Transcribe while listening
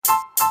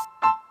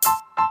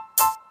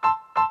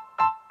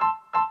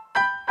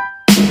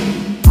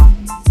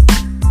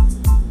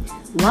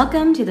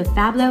Welcome to the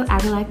Fablo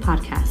AgriLife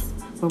podcast,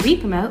 where we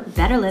promote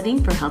better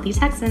living for healthy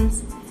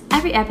Texans.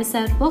 Every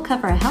episode will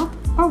cover a health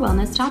or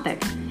wellness topic,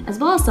 as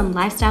well as some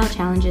lifestyle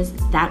challenges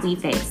that we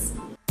face.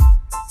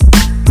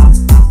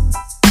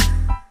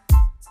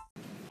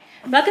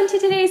 Welcome to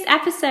today's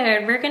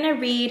episode. We're going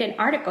to read an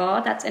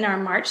article that's in our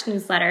March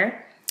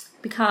newsletter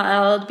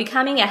called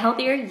Becoming a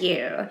Healthier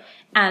You.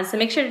 So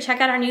make sure to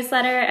check out our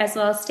newsletter, as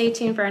well as stay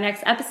tuned for our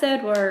next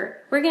episode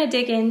where we're going to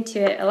dig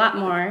into it a lot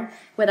more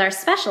with our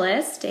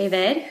specialist,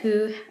 David,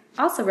 who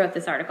also wrote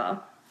this article.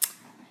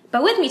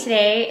 But with me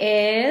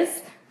today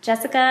is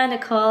Jessica,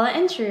 Nicole,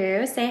 and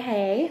Drew. Say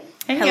hey.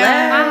 Hello.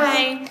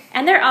 Hi.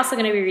 And they're also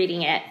going to be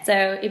reading it.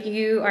 So if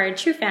you are a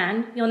true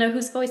fan, you'll know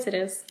whose voice it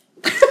is.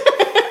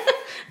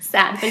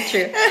 Sad, but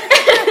true.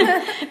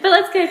 But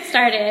let's get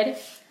started.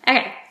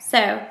 Okay,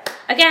 so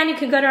again, you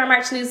can go to our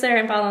March newsletter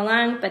and follow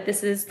along, but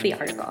this is the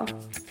article.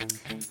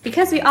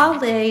 Because we all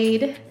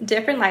lead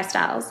different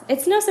lifestyles,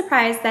 it's no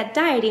surprise that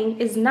dieting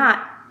is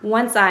not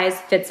one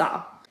size fits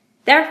all.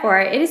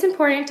 Therefore, it is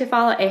important to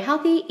follow a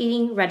healthy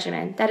eating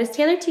regimen that is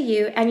tailored to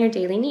you and your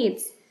daily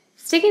needs.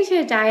 Sticking to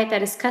a diet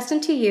that is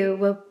custom to you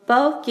will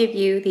both give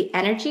you the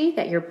energy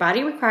that your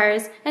body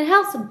requires and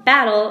helps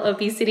battle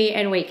obesity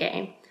and weight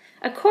gain.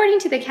 According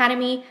to the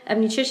Academy of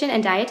Nutrition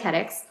and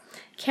Dietetics,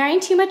 carrying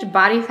too much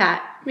body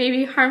fat may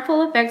be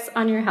harmful effects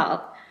on your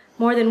health.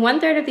 More than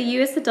 1/3 of the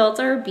U.S. adults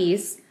are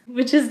obese,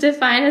 which is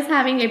defined as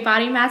having a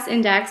body mass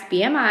index,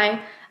 BMI,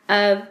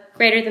 of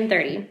greater than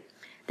 30.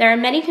 There are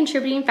many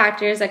contributing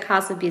factors that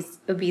cause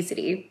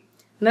obesity,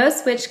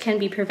 most which can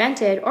be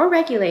prevented or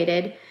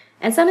regulated,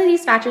 and some of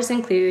these factors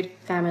include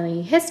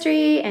family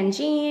history and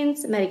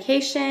genes,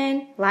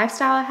 medication,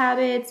 lifestyle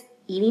habits,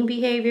 eating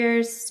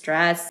behaviors,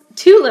 stress,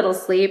 too little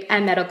sleep,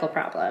 and medical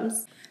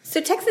problems. So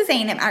Texas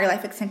A&M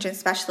AgriLife Extension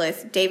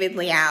Specialist David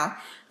Liao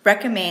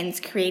recommends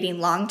creating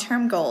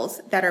long-term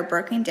goals that are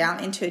broken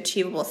down into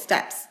achievable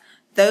steps.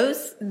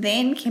 Those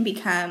then can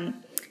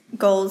become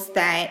goals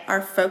that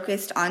are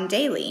focused on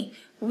daily.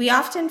 We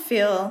often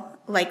feel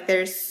like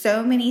there's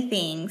so many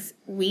things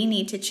we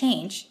need to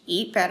change: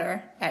 eat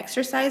better,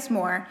 exercise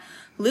more,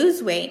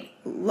 lose weight,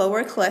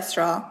 lower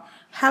cholesterol.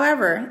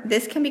 However,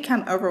 this can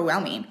become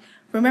overwhelming.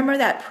 Remember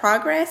that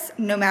progress,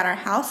 no matter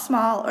how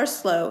small or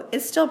slow,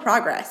 is still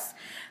progress.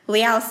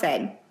 Liao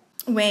said,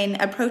 when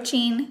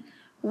approaching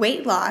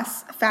weight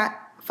loss,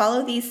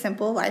 follow these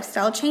simple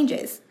lifestyle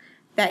changes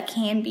that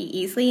can be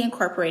easily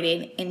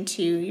incorporated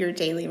into your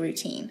daily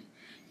routine.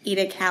 Eat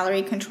a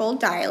calorie-controlled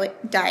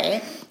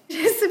diet,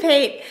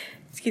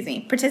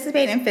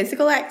 participate in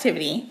physical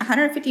activity.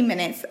 150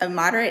 minutes of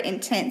moderate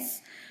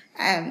intense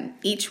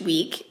each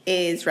week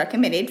is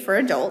recommended for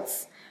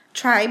adults.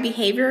 Try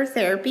behavior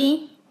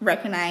therapy,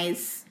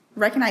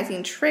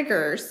 recognizing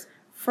triggers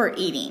for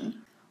eating.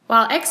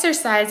 While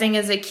exercising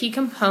is a key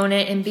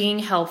component in being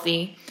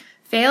healthy,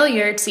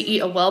 failure to eat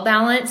a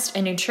well-balanced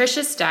and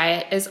nutritious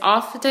diet is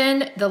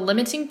often the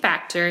limiting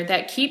factor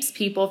that keeps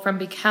people from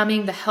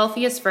becoming the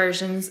healthiest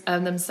versions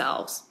of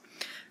themselves.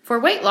 For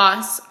weight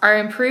loss or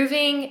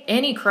improving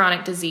any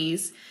chronic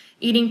disease,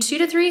 eating 2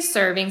 to 3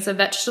 servings of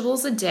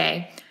vegetables a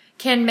day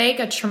can make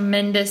a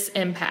tremendous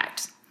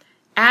impact.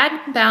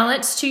 Add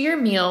balance to your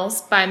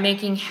meals by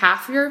making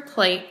half your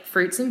plate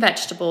fruits and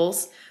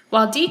vegetables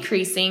while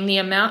decreasing the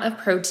amount of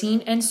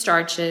protein and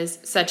starches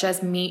such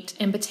as meat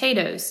and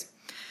potatoes.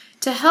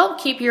 To help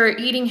keep your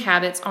eating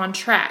habits on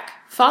track,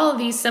 follow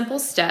these simple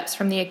steps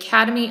from the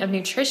Academy of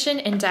Nutrition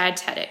and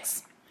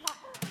Dietetics.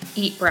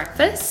 Eat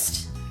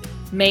breakfast,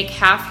 make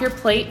half your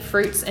plate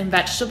fruits and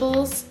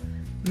vegetables,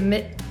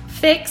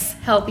 fix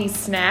healthy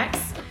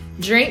snacks,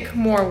 drink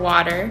more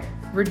water,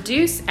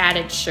 reduce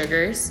added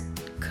sugars,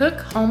 cook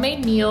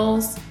homemade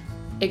meals,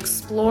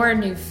 explore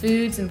new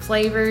foods and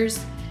flavors,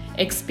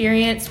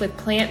 experience with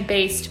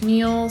plant-based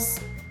meals,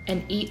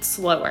 and eat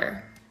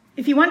slower.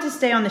 If you want to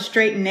stay on the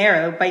straight and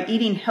narrow by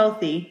eating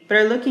healthy, but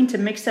are looking to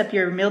mix up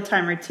your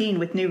mealtime routine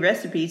with new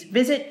recipes,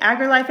 visit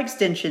AgriLife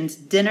Extension's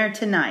Dinner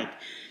Tonight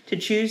to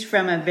choose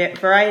from a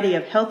variety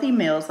of healthy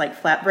meals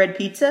like flatbread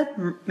pizza,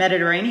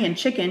 Mediterranean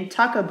chicken,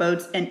 taco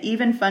boats, and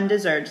even fun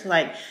desserts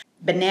like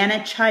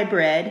banana chai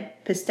bread,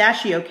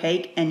 pistachio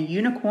cake, and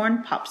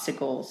unicorn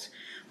popsicles.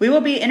 We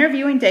will be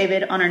interviewing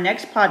David on our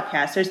next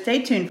podcast, so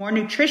stay tuned for more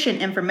nutrition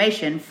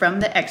information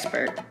from the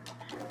expert.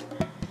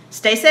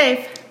 Stay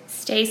safe.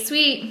 Stay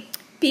sweet.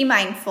 Be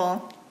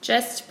mindful.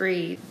 Just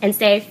breathe. And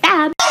stay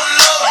fab.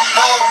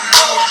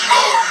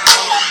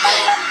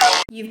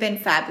 You've been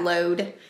Fabloed.